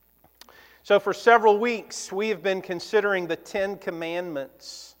So for several weeks, we have been considering the 10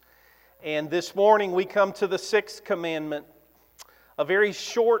 Commandments. And this morning we come to the 6th commandment, a very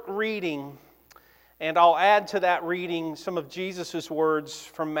short reading. And I'll add to that reading some of Jesus' words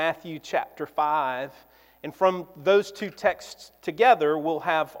from Matthew chapter 5. And from those two texts together, we'll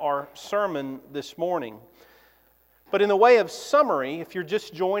have our sermon this morning. But in the way of summary, if you're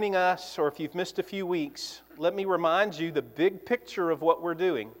just joining us or if you've missed a few weeks, let me remind you the big picture of what we're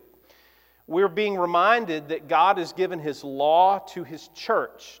doing. We're being reminded that God has given His law to His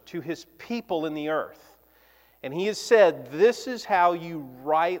church, to His people in the earth. And He has said, this is how you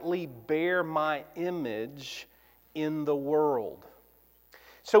rightly bear my image in the world.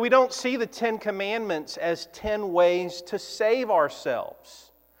 So we don't see the 10 Commandments as 10 ways to save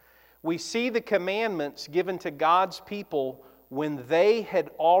ourselves. We see the commandments given to God's people when they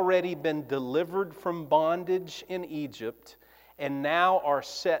had already been delivered from bondage in Egypt and now are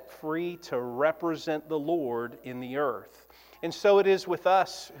set free to represent the Lord in the earth. And so it is with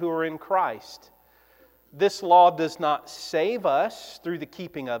us who are in Christ. This law does not save us through the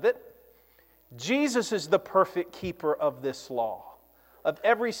keeping of it. Jesus is the perfect keeper of this law, of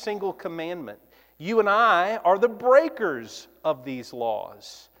every single commandment. You and I are the breakers of these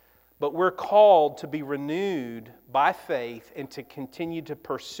laws. But we're called to be renewed by faith and to continue to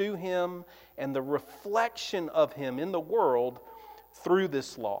pursue Him and the reflection of Him in the world through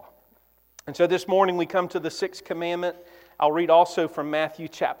this law. And so this morning we come to the 6th commandment. I'll read also from Matthew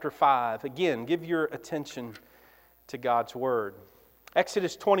chapter 5. Again, give your attention to God's Word.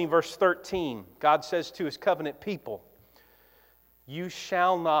 Exodus 20 verse 13, God says to His covenant people, "You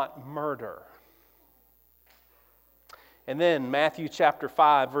shall not murder." And then Matthew chapter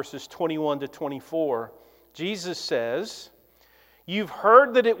 5 verses 21 to 24, Jesus says, "You've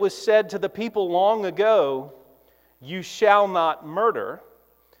heard that it was said to the people long ago, 'You shall not murder,'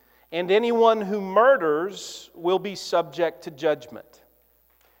 and anyone who murders will be subject to judgment.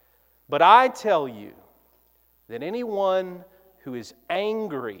 But I tell you that anyone who is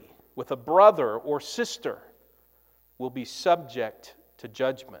angry with a brother or sister will be subject to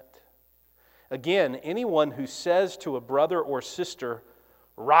judgment. Again, anyone who says to a brother or sister,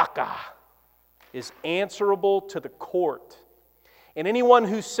 'Raka,' is answerable to the court. And anyone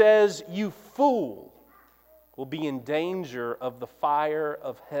who says, 'You fool,' will be in danger of the fire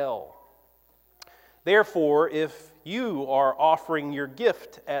of hell. Therefore, if you are offering your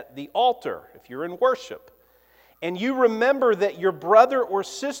gift at the altar, if you're in worship, and you remember that your brother or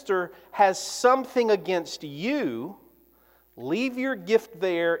sister has something against you, leave your gift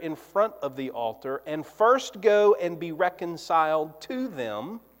there in front of the altar and first go and be reconciled to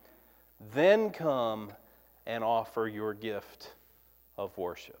them. Then come and offer your gift of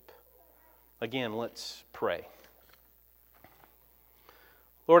worship." Again, let's pray.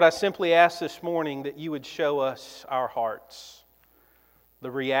 Lord, I simply ask this morning that You would show us our hearts,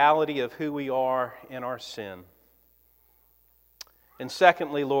 the reality of who we are in our sin. And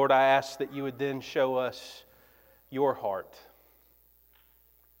secondly, Lord, I ask that You would then show us Your heart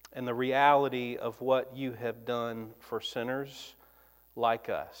and the reality of what You have done for sinners like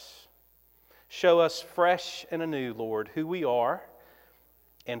us. Show us fresh and anew, Lord, who we are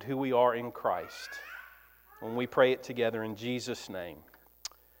and who we are in Christ. When we pray it together in Jesus' name,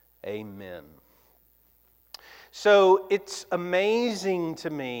 amen. So it's amazing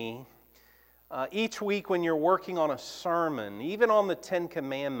to me each week when you're working on a sermon, even on the 10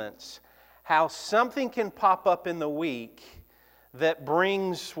 Commandments, how something can pop up in the week that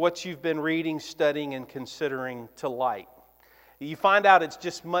brings what you've been reading, studying, and considering to light. You find out it's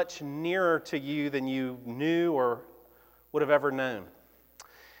just much nearer to you than you knew or would have ever known.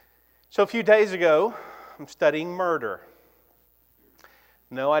 So a few days ago, I'm studying murder.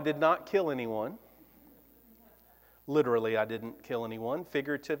 No, I did not kill anyone. Literally, I didn't kill anyone.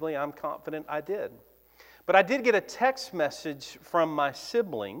 Figuratively, I'm confident I did. But I did get a text message from my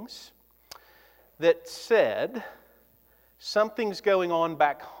siblings that said, "Something's going on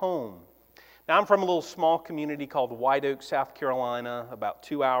back home." Now, I'm from a little small community called White Oak, South Carolina, about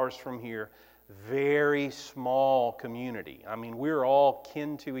 2 hours from here. Very small community. I mean, we're all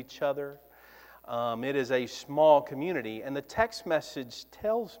kin to each other. It is a small community. And the text message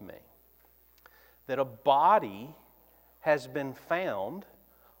tells me that a body has been found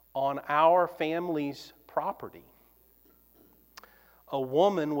on our family's property. A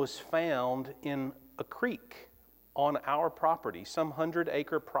woman was found in a creek on our property, some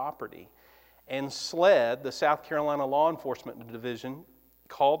 100-acre property. And SLED, the South Carolina Law Enforcement Division,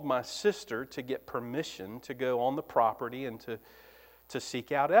 called my sister to get permission to go on the property and to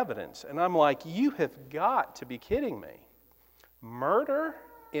seek out evidence. And I'm like, you have got to be kidding me. Murder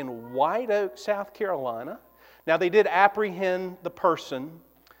in White Oak, South Carolina. Now, they did apprehend the person.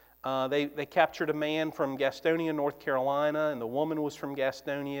 They captured a man from Gastonia, North Carolina, and the woman was from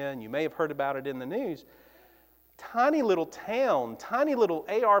Gastonia, and you may have heard about it in the news. Tiny little town, tiny little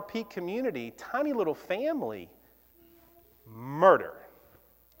ARP community, tiny little family. Murder.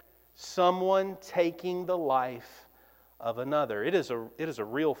 Someone taking the life of another. It is a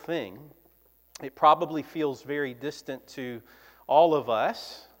real thing. It probably feels very distant to all of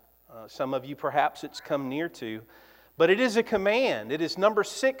us. Some of you perhaps it's come near to. But it is a command. It is number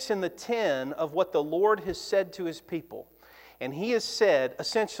 6 in the 10 of what the Lord has said to His people. And He has said,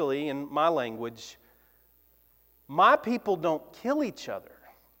 essentially, in my language, my people don't kill each other.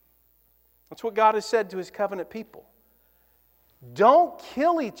 That's what God has said to His covenant people. Don't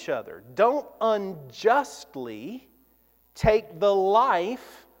kill each other. Don't unjustly take the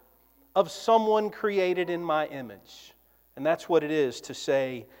life of someone created in my image. And that's what it is to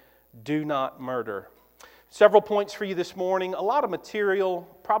say, do not murder. Several points for you this morning. A lot of material,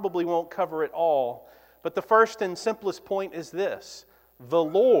 probably won't cover it all. But the first and simplest point is this: the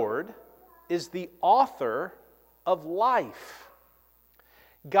Lord is the author of life.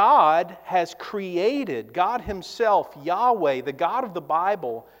 God has created, God Himself, Yahweh, the God of the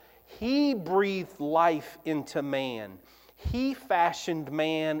Bible, He breathed life into man. He fashioned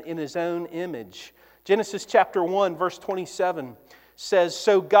man in His own image. Genesis chapter 1, verse 27 says,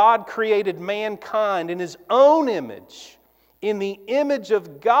 so God created mankind in His own image. In the image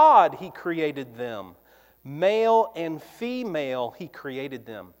of God He created them. Male and female He created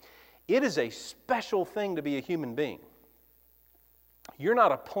them. It is a special thing to be a human being. You're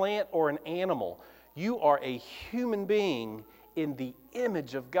not a plant or an animal. You are a human being in the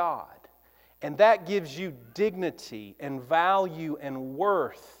image of God. And that gives you dignity and value and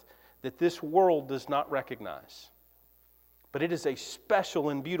worth that this world does not recognize. But it is a special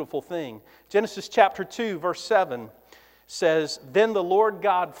and beautiful thing. Genesis chapter 2, verse 7 says, then the Lord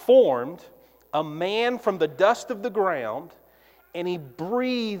God formed a man from the dust of the ground, and He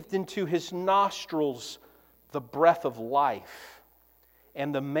breathed into his nostrils the breath of life.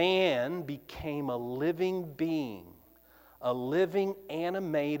 And the man became a living being, a living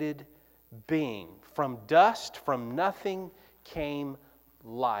animated being. From dust, from nothing, came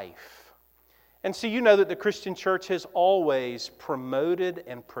life. And so you know that the Christian church has always promoted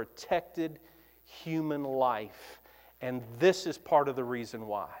and protected human life. And this is part of the reason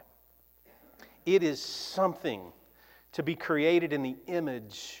why. It is something to be created in the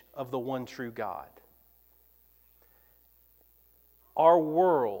image of the one true God. Our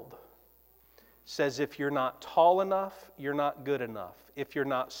world says if you're not tall enough, you're not good enough. If you're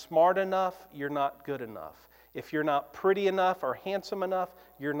not smart enough, you're not good enough. If you're not pretty enough or handsome enough,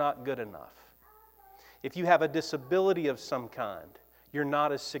 you're not good enough. If you have a disability of some kind, you're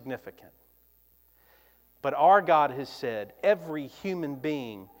not as significant. But our God has said every human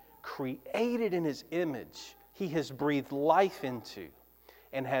being created in His image, He has breathed life into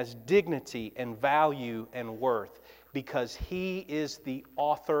and has dignity and value and worth because He is the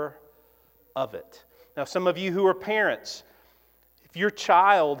author of it. Now, some of you who are parents, if your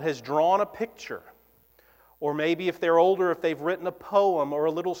child has drawn a picture, or maybe if they're older, if they've written a poem or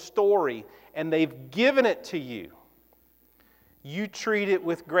a little story and they've given it to you, you treat it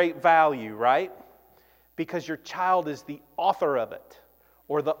with great value, right? Because your child is the author of it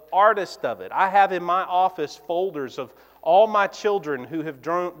or the artist of it. I have in my office folders of all my children who have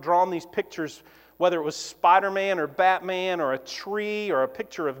drawn these pictures, whether it was Spider-Man or Batman or a tree or a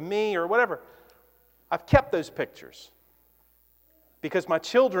picture of me or whatever. I've kept those pictures because my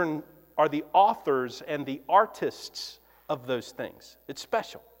children are the authors and the artists of those things. It's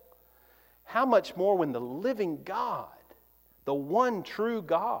special. How much more when the living God, the one true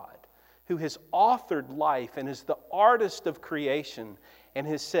God, who has authored life and is the artist of creation and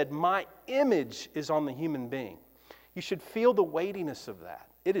has said, my image is on the human being. You should feel the weightiness of that.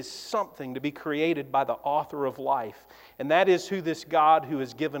 It is something to be created by the author of life. And that is who this God who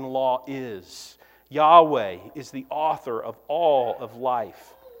has given law is. Yahweh is the author of all of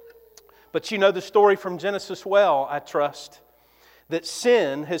life. But you know the story from Genesis well, I trust, that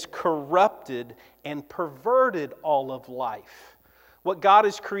sin has corrupted and perverted all of life. What God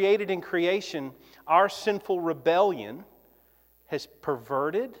has created in creation, our sinful rebellion has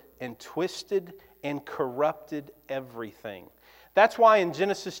perverted and twisted and corrupted everything. That's why in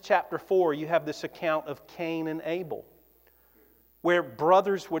Genesis chapter 4 you have this account of Cain and Abel, where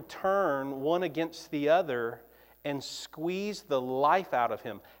brothers would turn one against the other and squeeze the life out of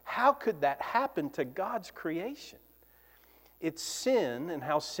him. How could that happen to God's creation? It's sin and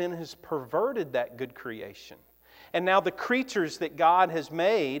how sin has perverted that good creation. And now the creatures that God has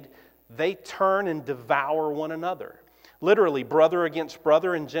made, they turn and devour one another. Literally, brother against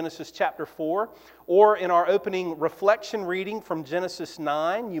brother in Genesis chapter 4. Or in our opening reflection reading from Genesis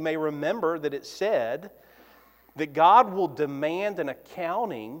 9, you may remember that it said that God will demand an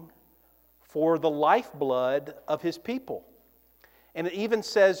accounting for the lifeblood of His people. And it even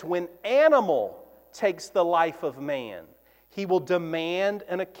says when animal takes the life of man, He will demand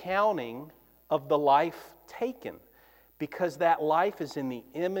an accounting of the life taken, because that life is in the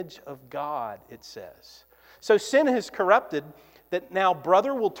image of God, it says. So sin has corrupted that now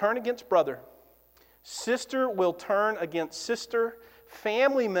brother will turn against brother, sister will turn against sister,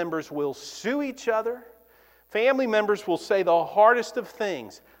 family members will sue each other, family members will say the hardest of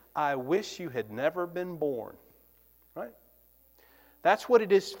things, I wish you had never been born. Right? That's what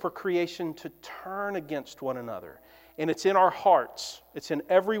it is for creation to turn against one another. And it's in our hearts. It's in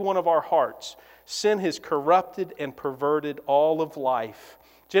every one of our hearts. Sin has corrupted and perverted all of life.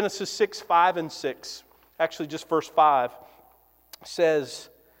 Genesis 6, 5 and 6, actually just verse 5, says,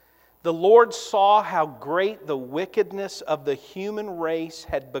 the Lord saw how great the wickedness of the human race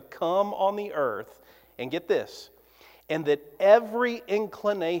had become on the earth. And get this, and that every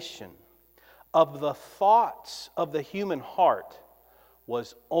inclination of the thoughts of the human heart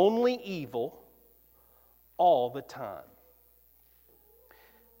was only evil all the time.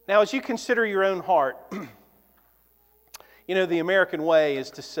 Now, as you consider your own heart, you know, the American way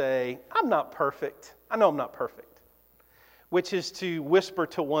is to say, I'm not perfect. I know I'm not perfect. Which is to whisper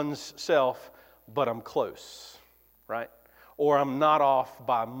to one's self, but I'm close, right? Or I'm not off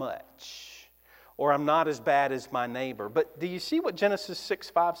by much. Or I'm not as bad as my neighbor. But do you see what Genesis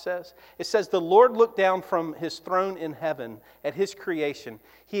 6:5 says? It says, the Lord looked down from His throne in heaven at His creation.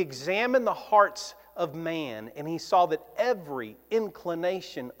 He examined the hearts of man, and He saw that every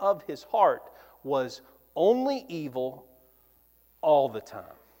inclination of his heart was only evil all the time.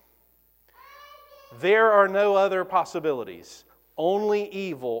 There are no other possibilities. Only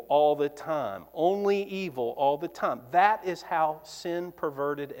evil all the time. Only evil all the time. That is how sin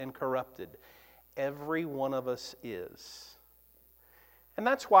perverted and corrupted every one of us is. And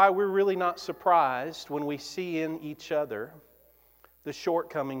that's why we're really not surprised when we see in each other the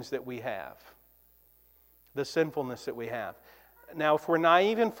shortcomings that we have, the sinfulness that we have. Now, if we're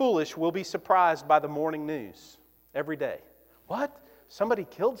naive and foolish, we'll be surprised by the morning news every day. What? Somebody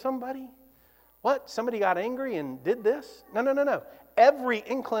killed somebody? What? Somebody got angry and did this? No. Every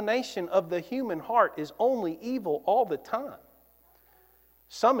inclination of the human heart is only evil all the time.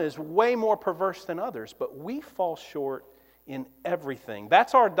 Some is way more perverse than others, but we fall short in everything.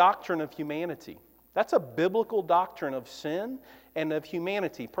 That's our doctrine of humanity. That's a biblical doctrine of sin and of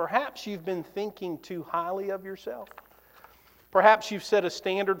humanity. Perhaps you've been thinking too highly of yourself. Perhaps you've set a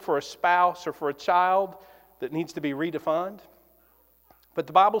standard for a spouse or for a child that needs to be redefined. But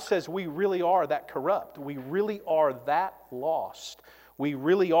the Bible says we really are that corrupt. We really are that lost. We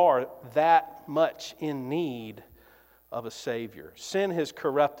really are that much in need of a Savior. Sin has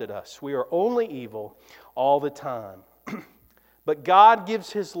corrupted us. We are only evil all the time. But God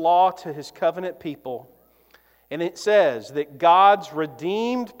gives His law to His covenant people, and it says that God's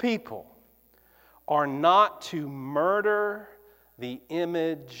redeemed people are not to murder the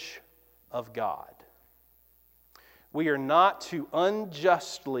image of God. We are not to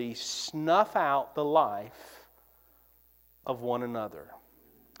unjustly snuff out the life of one another.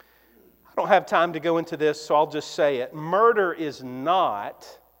 I don't have time to go into this, so I'll just say it. Murder is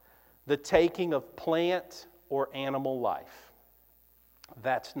not the taking of plant or animal life.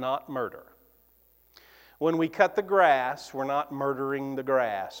 That's not murder. When we cut the grass, we're not murdering the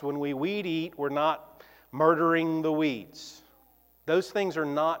grass. When we weed eat, we're not murdering the weeds. Those things are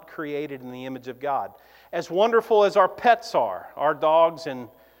not created in the image of God. As wonderful as our pets are, our dogs and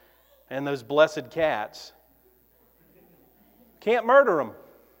those blessed cats, can't murder them.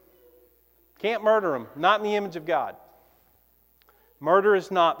 Can't murder them. Not in the image of God. Murder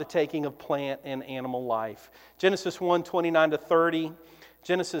is not the taking of plant and animal life. Genesis 1:29-30,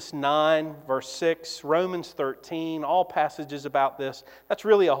 Genesis 9, verse 6, Romans 13, all passages about this. That's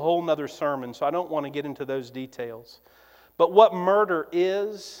really a whole nother sermon, so I don't want to get into those details. But what murder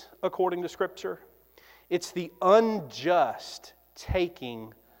is, according to Scripture, it's the unjust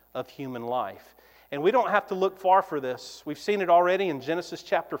taking of human life. And we don't have to look far for this. We've seen it already in Genesis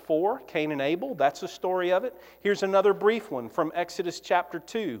chapter 4, Cain and Abel. That's the story of it. Here's another brief one from Exodus chapter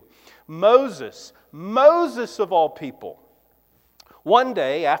 2. Moses of all people. One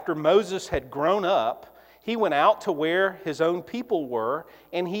day, after Moses had grown up, he went out to where his own people were,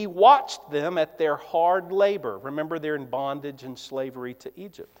 and he watched them at their hard labor. Remember, they're in bondage and slavery to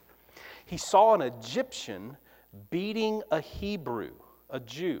Egypt. He saw an Egyptian beating a Hebrew, a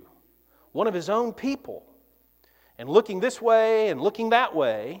Jew, one of his own people, and looking this way and looking that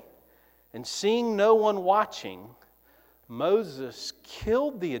way, and seeing no one watching, Moses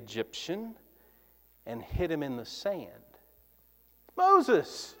killed the Egyptian and hid him in the sand.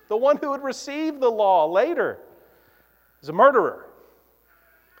 Moses, the one who would receive the law later, is a murderer.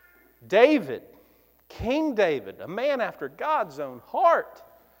 David, King David, a man after God's own heart,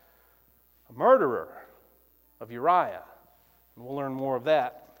 a murderer of Uriah. And we'll learn more of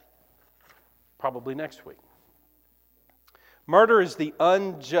that probably next week. Murder is the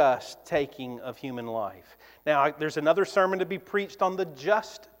unjust taking of human life. Now, there's another sermon to be preached on the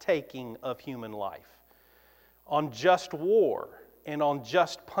just taking of human life, on just war, and on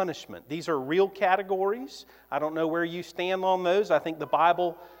just punishment. These are real categories. I don't know where you stand on those. I think the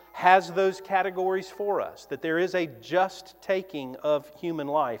Bible has those categories for us, that there is a just taking of human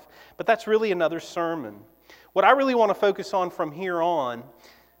life. But that's really another sermon. What I really want to focus on from here on,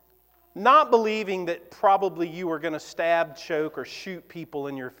 not believing that probably you are going to stab, choke, or shoot people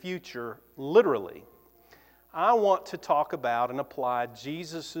in your future, literally. I want to talk about and apply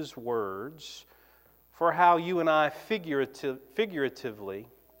Jesus' words for how you and I figuratively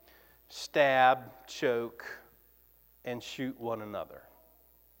stab, choke, and shoot one another.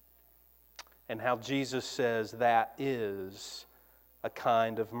 And how Jesus says that is a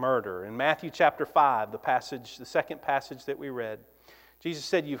kind of murder. In Matthew chapter 5, the second passage that we read, Jesus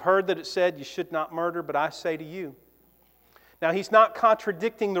said, "You've heard that it said you should not murder, but I say to you." Now, he's not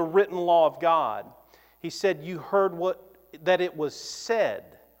contradicting the written law of God. He said, you heard that it was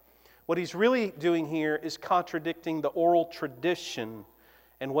said. What he's really doing here is contradicting the oral tradition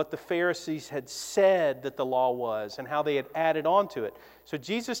and what the Pharisees had said that the law was and how they had added on to it. So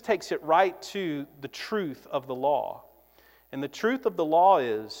Jesus takes it right to the truth of the law. And the truth of the law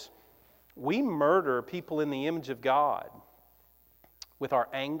is we murder people in the image of God with our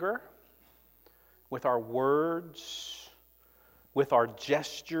anger, with our words, with our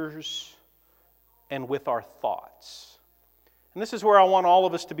gestures, and with our thoughts. And this is where I want all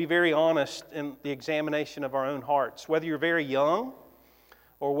of us to be very honest in the examination of our own hearts. Whether you're very young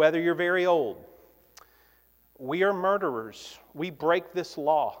or whether you're very old, we are murderers. We break this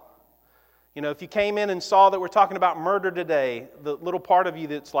law. You know, if you came in and saw that we're talking about murder today, the little part of you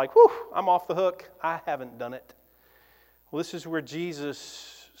that's like, whew, I'm off the hook, I haven't done it. Well, this is where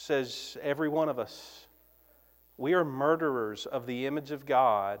Jesus says, every one of us, we are murderers of the image of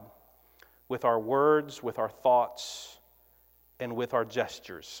God with our words, with our thoughts, and with our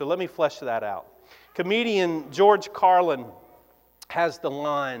gestures. So let me flesh that out. Comedian George Carlin has the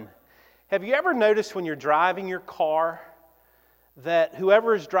line, have you ever noticed when you're driving your car that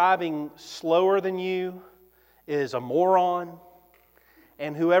whoever is driving slower than you is a moron,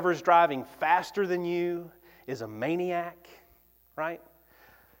 and whoever is driving faster than you is a maniac, right?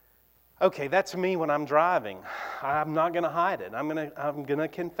 Okay, that's me when I'm driving. I'm not going to hide it. I'm going to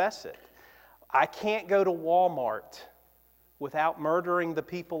confess it. I can't go to Walmart without murdering the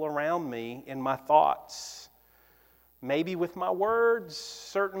people around me in my thoughts. Maybe with my words,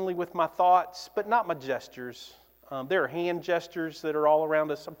 certainly with my thoughts, but not my gestures. There are hand gestures that are all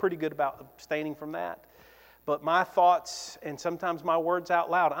around us. I'm pretty good about abstaining from that. But my thoughts and sometimes my words out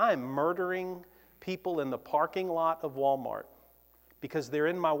loud, I am murdering people in the parking lot of Walmart because they're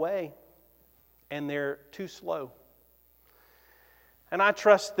in my way and they're too slow. And I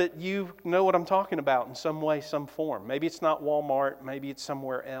trust that you know what I'm talking about in some way, some form. Maybe it's not Walmart, maybe it's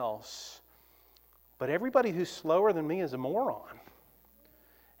somewhere else. But everybody who's slower than me is a moron.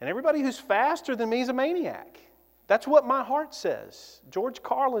 And everybody who's faster than me is a maniac. That's what my heart says. George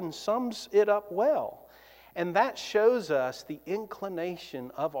Carlin sums it up well. And that shows us the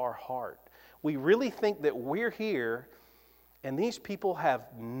inclination of our heart. We really think that we're here and these people have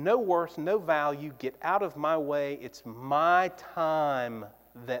no worth, no value. Get out of my way. It's my time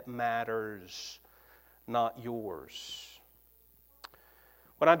that matters, not yours.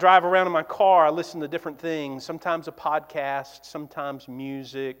 When I drive around in my car, I listen to different things. Sometimes a podcast, sometimes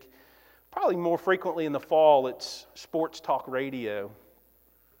music. Probably more frequently in the fall, it's sports talk radio.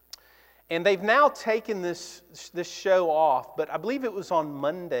 And they've now taken this show off, but I believe it was on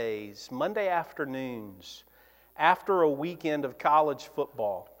Mondays, Monday afternoons, after a weekend of college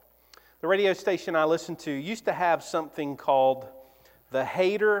football. The radio station I listened to used to have something called the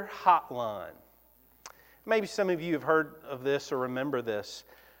Hater Hotline. Maybe some of you have heard of this or remember this,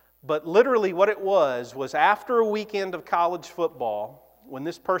 but literally what it was after a weekend of college football, when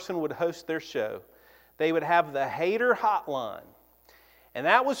this person would host their show, they would have the Hater Hotline. And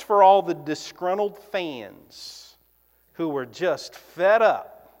that was for all the disgruntled fans who were just fed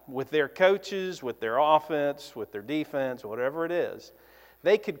up with their coaches, with their offense, with their defense, whatever it is,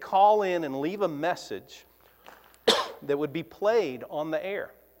 they could call in and leave a message that would be played on the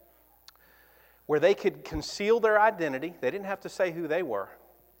air, where they could conceal their identity. They didn't have to say who they were,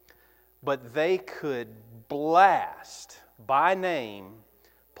 but they could blast by name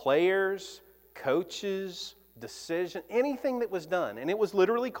players, coaches, decision, anything that was done. And it was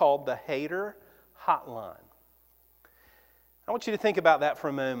literally called the Hater Hotline. I want you to think about that for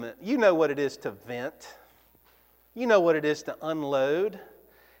a moment. You know what it is to vent. You know what it is to unload.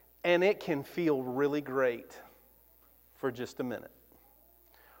 And it can feel really great for just a minute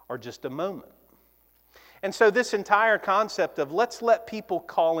or just a moment. And so this entire concept of let's let people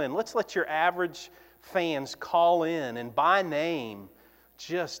call in, let's let your average fans call in and by name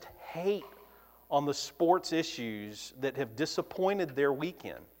just hate on the sports issues that have disappointed their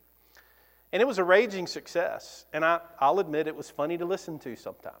weekend. And it was a raging success. And I'll admit it was funny to listen to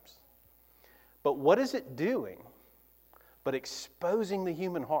sometimes. But what is it doing but exposing the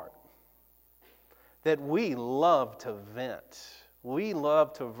human heart? That we love to vent. We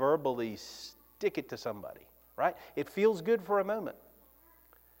love to verbally stick it to somebody, right? It feels good for a moment.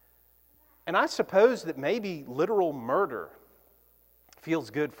 And I suppose that maybe literal murder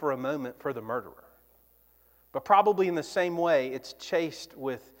feels good for a moment for the murderer. But probably in the same way, it's chased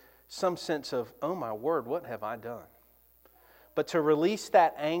with some sense of, oh my word, what have I done? But to release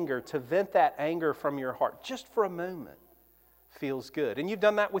that anger, to vent that anger from your heart, just for a moment, feels good. And you've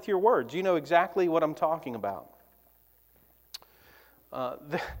done that with your words. You know exactly what I'm talking about.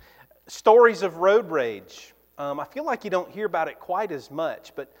 The stories of road rage. I feel like you don't hear about it quite as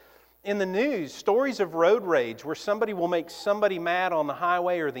much, but in the news, stories of road rage where somebody will make somebody mad on the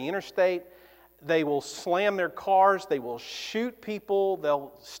highway or the interstate. They will slam their cars. They will shoot people.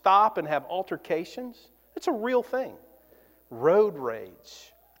 They'll stop and have altercations. It's a real thing. Road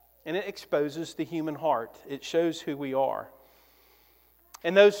rage. And it exposes the human heart. It shows who we are.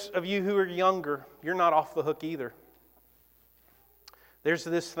 And those of you who are younger, you're not off the hook either. There's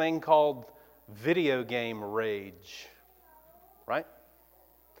this thing called video game rage, right?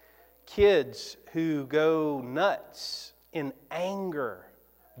 Kids who go nuts in anger,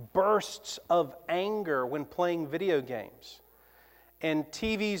 bursts of anger when playing video games. And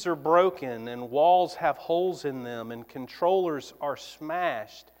TVs are broken and walls have holes in them and controllers are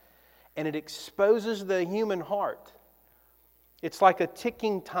smashed. And it exposes the human heart. It's like a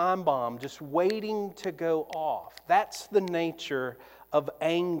ticking time bomb just waiting to go off. That's the nature of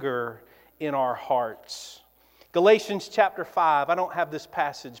anger in our hearts. Galatians chapter 5, I don't have this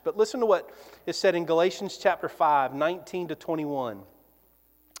passage, but listen to what is said in Galatians chapter 5, 19 to 21.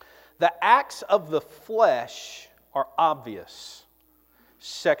 The acts of the flesh are obvious.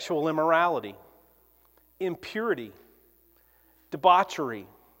 Sexual immorality, impurity, debauchery,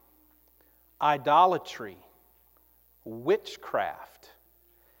 idolatry, witchcraft,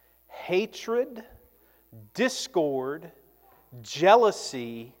 hatred, discord,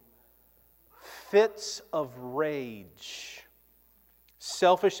 jealousy, fits of rage,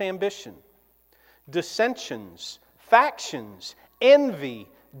 selfish ambition, dissensions, factions, envy,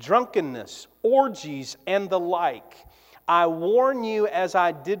 drunkenness, orgies, and the like. I warn you, as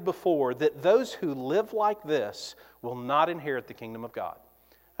I did before, that those who live like this will not inherit the kingdom of God.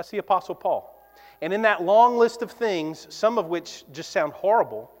 That's the Apostle Paul. And in that long list of things, some of which just sound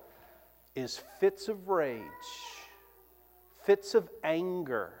horrible, is fits of rage, fits of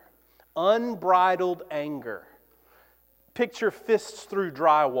anger, unbridled anger. Picture fists through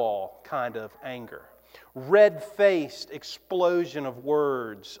drywall kind of anger. Red-faced explosion of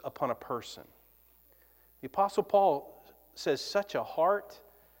words upon a person. The Apostle Paul says such a heart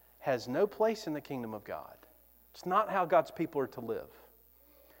has no place in the kingdom of God. It's not how God's people are to live.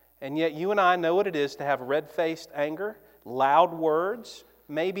 And yet you and I know what it is to have red-faced anger, loud words,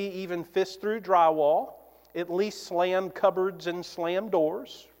 maybe even fists through drywall, at least slam cupboards and slam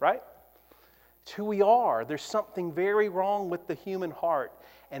doors, right? It's who we are. There's something very wrong with the human heart,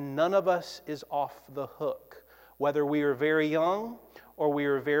 and none of us is off the hook, whether we are very young or we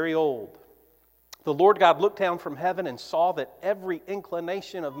are very old. The Lord God looked down from heaven and saw that every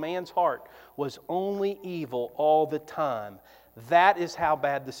inclination of man's heart was only evil all the time. That is how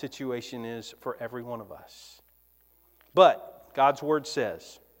bad the situation is for every one of us. But God's Word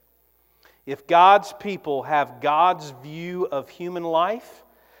says, if God's people have God's view of human life,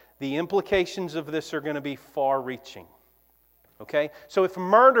 the implications of this are going to be far-reaching. Okay? So if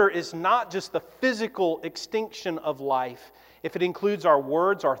murder is not just the physical extinction of life, if it includes our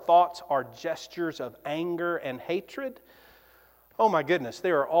words, our thoughts, our gestures of anger and hatred, oh my goodness,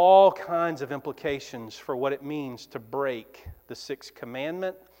 there are all kinds of implications for what it means to break the sixth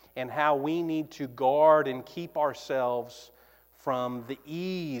commandment and how we need to guard and keep ourselves from the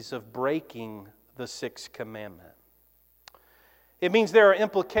ease of breaking the sixth commandment. It means there are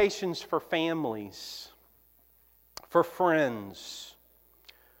implications for families, for friends,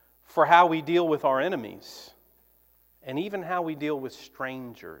 for how we deal with our enemies, and even how we deal with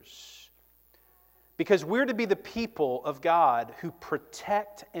strangers. Because we're to be the people of God who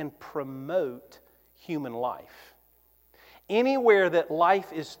protect and promote human life. Anywhere that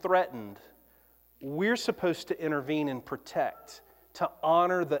life is threatened, we're supposed to intervene and protect, to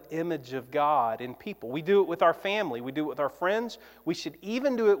honor the image of God in people. We do it with our family. We do it with our friends. We should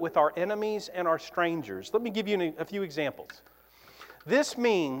even do it with our enemies and our strangers. Let me give you a few examples. This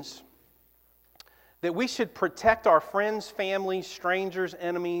means that we should protect our friends, families, strangers,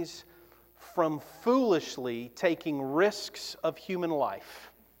 enemies from foolishly taking risks of human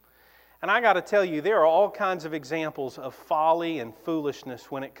life. And I got to tell you, there are all kinds of examples of folly and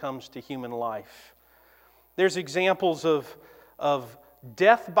foolishness when it comes to human life. There's examples of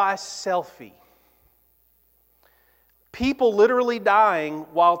death by selfie. People literally dying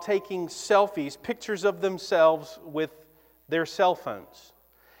while taking selfies, pictures of themselves with their cell phones.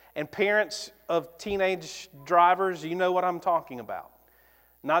 And parents of teenage drivers, you know what I'm talking about.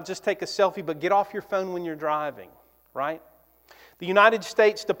 Not just take a selfie, but get off your phone when you're driving, right? The United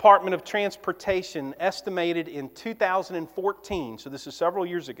States Department of Transportation estimated in 2014, so this is several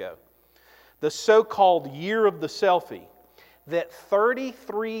years ago, the so-called year of the selfie, that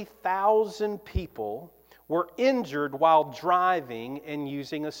 33,000 people were injured while driving and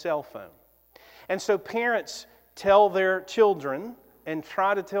using a cell phone. And so parents tell their children and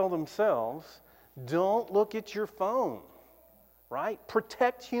try to tell themselves, don't look at your phone, right?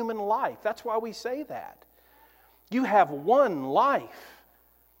 Protect human life. That's why we say that. You have one life.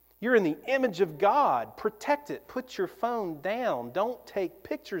 You're in the image of God. Protect it. Put your phone down. Don't take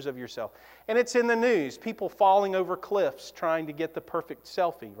pictures of yourself. And it's in the news. People falling over cliffs trying to get the perfect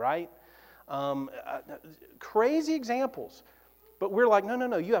selfie, right? Crazy examples. But we're like,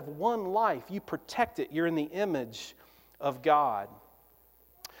 no. You have one life. You protect it. You're in the image of God.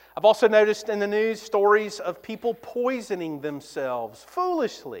 I've also noticed in the news stories of people poisoning themselves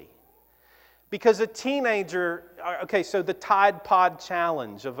foolishly. Because a teenager, so the Tide Pod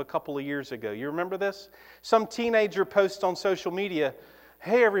Challenge of a couple of years ago, you remember this? Some teenager posts on social media,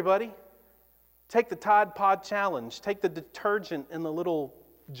 hey everybody, take the Tide Pod Challenge, take the detergent in the little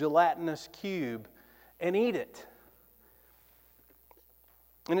gelatinous cube and eat it.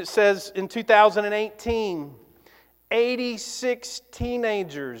 And it says in 2018, 86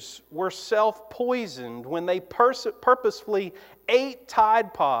 teenagers were self-poisoned when they purposefully ate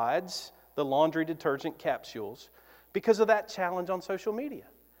Tide Pods, the laundry detergent capsules, because of that challenge on social media.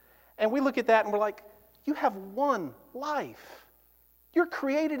 And we look at that and we're like, you have one life. You're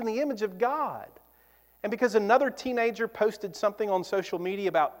created in the image of God. And because another teenager posted something on social media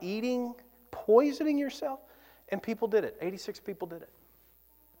about poisoning yourself, and people did it. 86 people did it.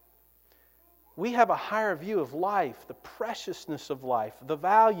 We have a higher view of life, the preciousness of life, the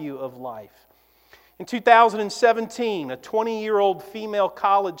value of life. In 2017, a 20-year-old female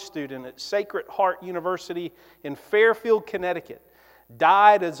college student at Sacred Heart University in Fairfield, Connecticut,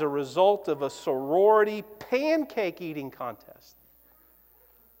 died as a result of a sorority pancake eating contest.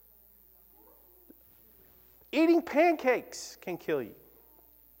 Eating pancakes can kill you.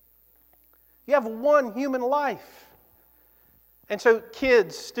 You have one human life. And so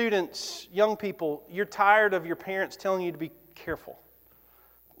kids, students, young people, you're tired of your parents telling you to be careful.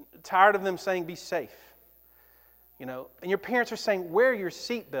 Tired of them saying be safe. And your parents are saying wear your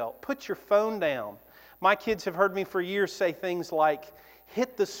seatbelt, put your phone down. My kids have heard me for years say things like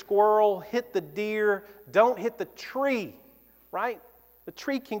hit the squirrel, hit the deer, don't hit the tree, right? The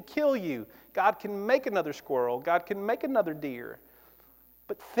tree can kill you. God can make another squirrel, God can make another deer.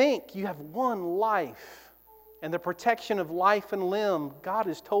 But think, you have one life. And the protection of life and limb, God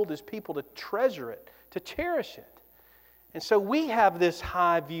has told His people to treasure it, to cherish it. And so we have this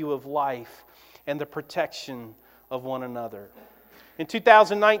high view of life and the protection of one another. In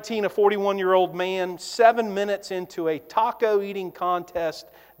 2019, a 41-year-old man, 7 minutes into a taco eating contest,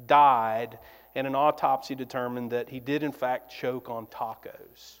 died, and an autopsy determined that he did in fact choke on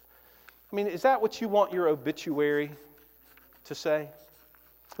tacos. I mean, is that what you want your obituary to say?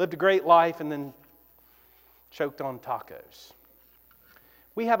 Lived a great life and then choked on tacos.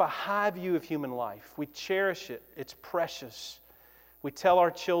 We have a high view of human life. We cherish it. It's precious. We tell our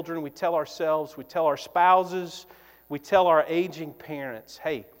children, we tell ourselves, we tell our spouses, we tell our aging parents,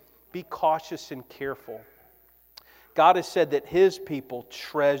 hey, be cautious and careful. God has said that His people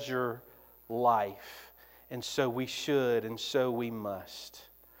treasure life, and so we should, and so we must.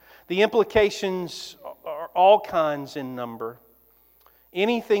 The implications are all kinds in number.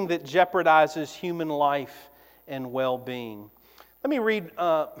 Anything that jeopardizes human life and well-being. Let me read,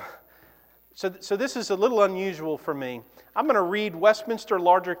 so this is a little unusual for me. I'm going to read Westminster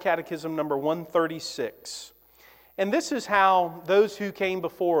Larger Catechism number 136. And this is how those who came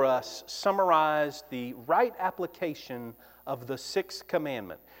before us summarized the right application of the sixth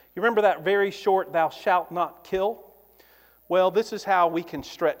commandment. You remember that very short, thou shalt not kill? Well, this is how we can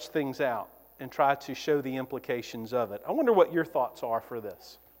stretch things out and try to show the implications of it. I wonder what your thoughts are for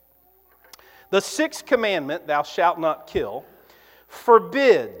this. The sixth commandment, thou shalt not kill,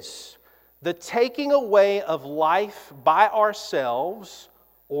 forbids the taking away of life by ourselves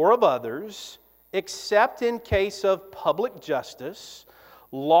or of others, except in case of public justice,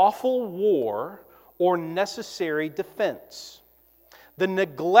 lawful war, or necessary defense. The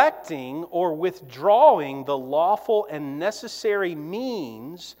neglecting or withdrawing the lawful and necessary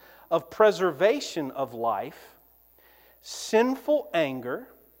means of preservation of life, sinful anger,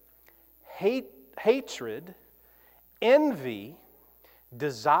 hatred, envy,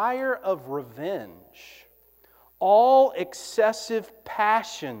 desire of revenge, all excessive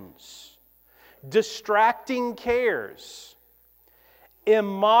passions, distracting cares,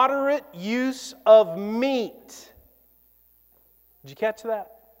 immoderate use of meat. Did you catch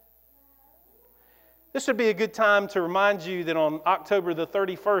that? This would be a good time to remind you that on October the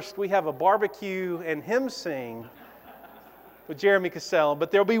 31st, we have a barbecue and hymn sing with Jeremy Cassell,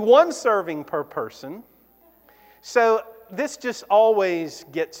 but there'll be one serving per person. So this just always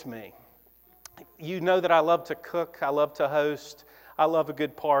gets me. You know that I love to cook, I love to host, I love a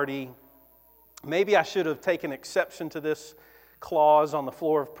good party. Maybe I should have taken exception to this clause on the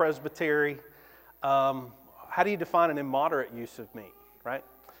floor of presbytery. How do you define an immoderate use of meat, right?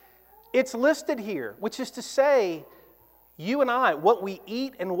 It's listed here, which is to say, you and I, what we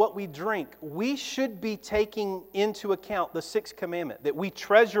eat and what we drink, we should be taking into account the sixth commandment, that we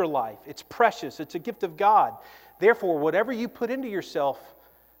treasure life. It's precious. It's a gift of God. Therefore, whatever you put into yourself,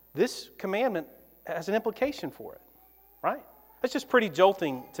 this commandment has an implication for it, right? That's just pretty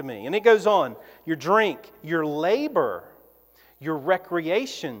jolting to me. And it goes on, your drink, your labor, your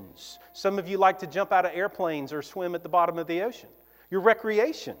recreations. Some of you like to jump out of airplanes or swim at the bottom of the ocean. Your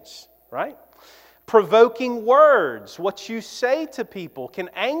recreations, right? Provoking words, what you say to people can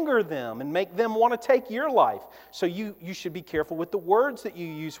anger them and make them want to take your life. So you should be careful with the words that you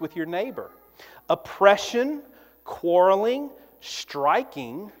use with your neighbor. Oppression, quarreling,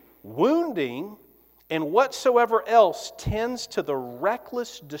 striking, wounding, and whatsoever else tends to the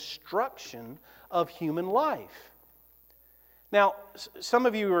reckless destruction of human life. Now, some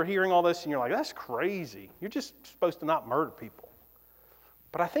of you are hearing all this and you're like, that's crazy. You're just supposed to not murder people.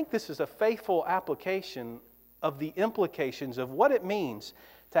 But I think this is a faithful application of the implications of what it means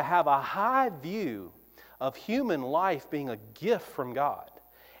to have a high view of human life being a gift from God.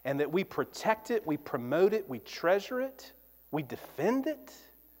 And that we protect it, we promote it, we treasure it, we defend it.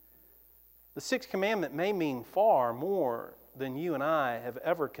 The sixth commandment may mean far more than you and I have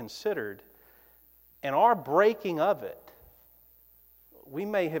ever considered. And our breaking of it, we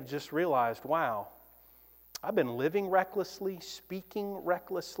may have just realized, wow, I've been living recklessly, speaking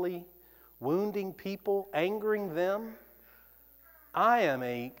recklessly, wounding people, angering them. I am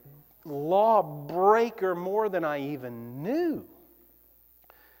a lawbreaker more than I even knew.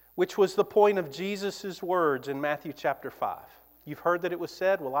 Which was the point of Jesus' words in Matthew chapter 5. You've heard that it was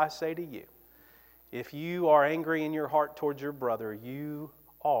said, well, I say to you, if you are angry in your heart towards your brother, you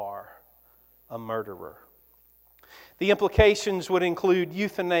are a murderer. The implications would include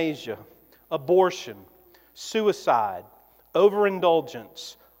euthanasia, abortion, suicide,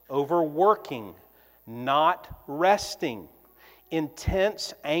 overindulgence, overworking, not resting,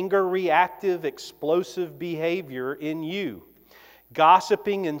 intense anger reactive explosive behavior in you,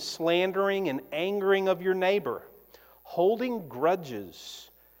 gossiping and slandering and angering of your neighbor, holding grudges,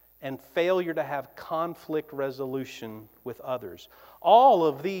 and failure to have conflict resolution with others. All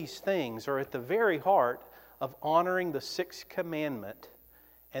of these things are at the very heart of honoring the sixth commandment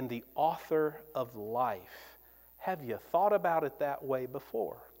and the author of life. Have you thought about it that way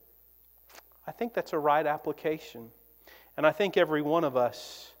before? I think that's a right application. And I think every one of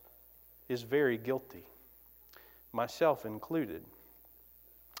us is very guilty, myself included.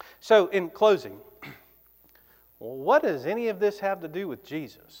 So, in closing, what does any of this have to do with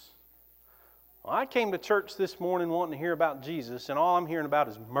Jesus? Well, I came to church this morning wanting to hear about Jesus, and all I'm hearing about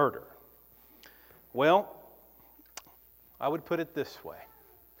is murder. Well, I would put it this way.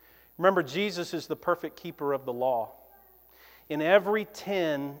 Remember, Jesus is the perfect keeper of the law. In every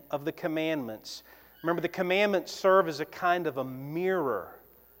 10 of the commandments, remember the commandments serve as a kind of a mirror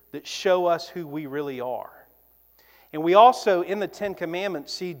that show us who we really are. And we also, in the Ten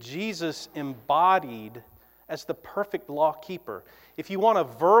Commandments, see Jesus embodied as the perfect law keeper. If you want a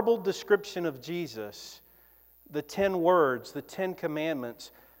verbal description of Jesus, the 10 words, the 10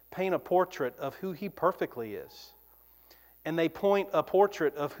 Commandments, paint a portrait of who He perfectly is. And they point a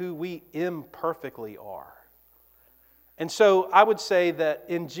portrait of who we imperfectly are. And so I would say that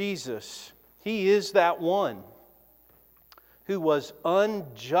in Jesus, He is that one who was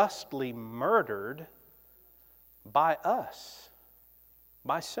unjustly murdered by us,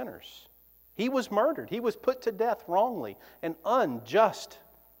 by sinners. He was murdered. He was put to death wrongly, an unjust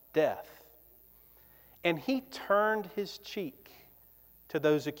death. And He turned His cheek to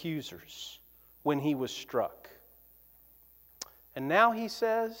those accusers when He was struck. And now He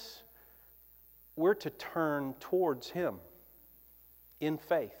says we're to turn towards Him in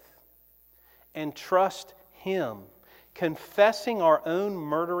faith and trust Him, confessing our own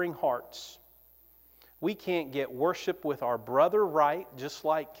murdering hearts. We can't get worship with our brother right, just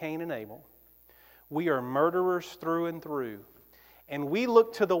like Cain and Abel. We are murderers through and through. And we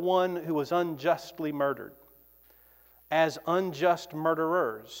look to the one who was unjustly murdered as unjust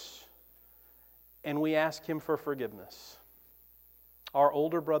murderers. And we ask Him for forgiveness. Our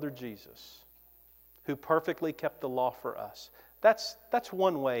older brother Jesus, who perfectly kept the law for us. That's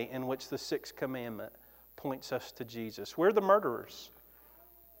one way in which the sixth commandment points us to Jesus. We're the murderers.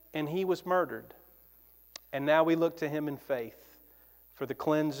 And He was murdered. And now we look to Him in faith for the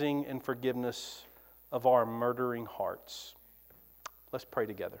cleansing and forgiveness of our murdering hearts. Let's pray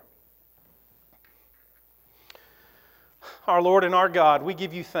together. Our Lord and our God, we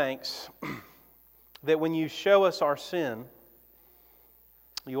give You thanks that when You show us our sin,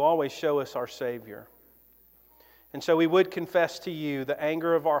 You always show us our Savior. And so we would confess to You the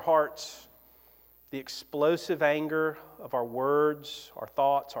anger of our hearts, the explosive anger of our words, our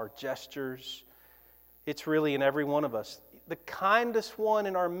thoughts, our gestures. It's really in every one of us. The kindest one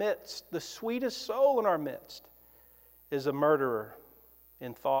in our midst, the sweetest soul in our midst, is a murderer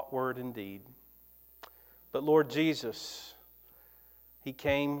in thought, word, and deed. But Lord Jesus, He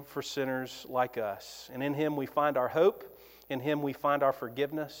came for sinners like us. And in Him we find our hope. In Him we find our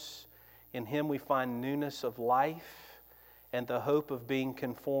forgiveness. In Him we find newness of life and the hope of being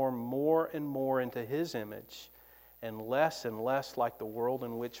conformed more and more into His image and less like the world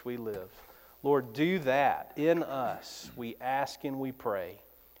in which we live. Lord, do that in us, we ask and we pray.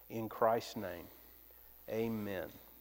 In Christ's name, amen.